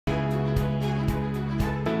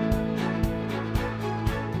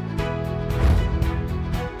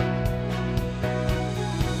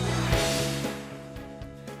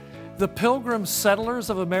The Pilgrim settlers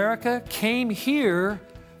of America came here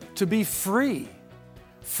to be free,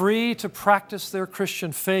 free to practice their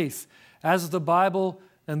Christian faith as the Bible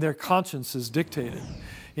and their consciences dictated.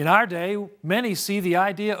 In our day, many see the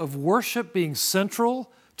idea of worship being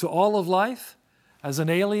central to all of life as an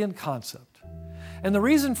alien concept. And the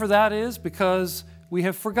reason for that is because we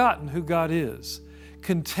have forgotten who God is,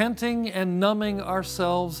 contenting and numbing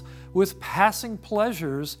ourselves with passing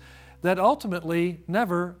pleasures that ultimately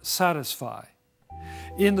never satisfy.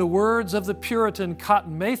 In the words of the Puritan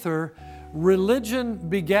Cotton Mather, religion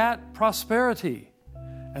begat prosperity,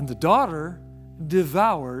 and the daughter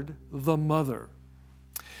devoured the mother.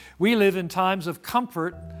 We live in times of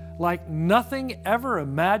comfort like nothing ever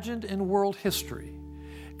imagined in world history,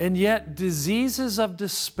 and yet diseases of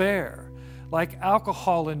despair like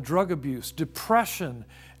alcohol and drug abuse, depression,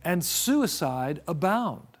 and suicide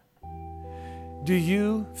abound. Do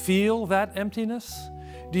you feel that emptiness?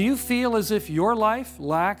 Do you feel as if your life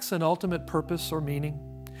lacks an ultimate purpose or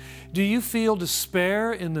meaning? Do you feel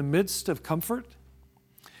despair in the midst of comfort?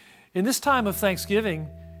 In this time of Thanksgiving,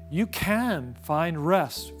 you can find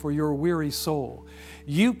rest for your weary soul.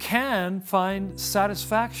 You can find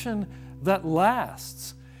satisfaction that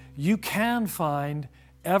lasts. You can find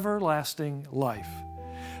everlasting life.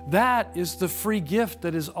 That is the free gift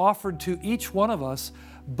that is offered to each one of us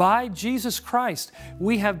by Jesus Christ.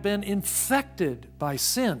 We have been infected by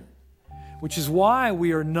sin, which is why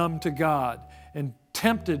we are numb to God and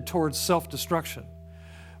tempted towards self-destruction.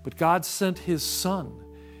 But God sent His Son,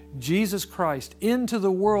 Jesus Christ, into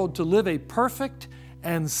the world to live a perfect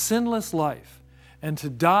and sinless life and to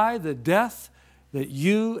die the death that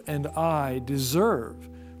you and I deserve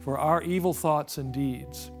for our evil thoughts and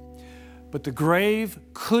deeds. But the grave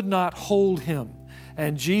could not hold Him,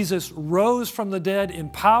 and Jesus rose from the dead in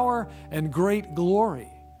power and great glory.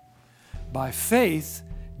 By faith,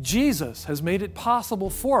 Jesus has made it possible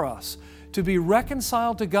for us to be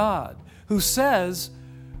reconciled to God, who says,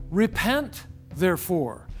 "Repent,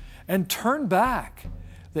 therefore, and turn back,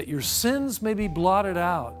 that your sins may be blotted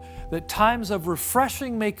out, that times of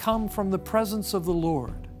refreshing may come from the presence of the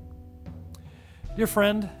Lord." Dear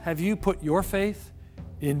friend, have you put your faith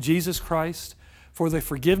in Jesus Christ for the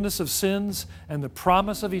forgiveness of sins and the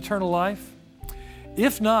promise of eternal life?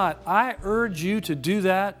 If not, I urge you to do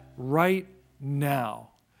that right now.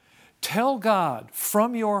 Tell God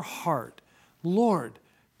from your heart, "Lord,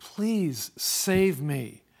 please save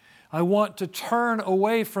me. I want to turn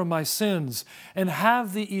away from my sins and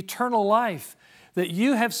have the eternal life that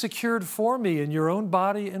you have secured for me in your own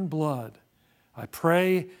body and blood. I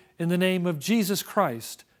pray in the name of Jesus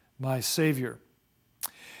Christ, my Savior."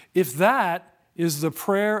 If that is the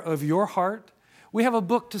prayer of your heart, we have a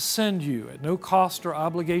book to send you at no cost or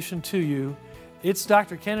obligation to you. It's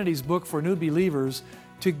Dr. Kennedy's book for new believers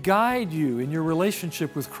to guide you in your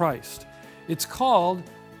relationship with Christ. It's called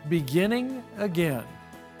Beginning Again.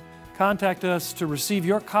 Contact us to receive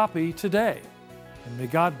your copy today, and may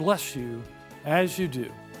God bless you as you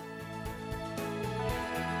do.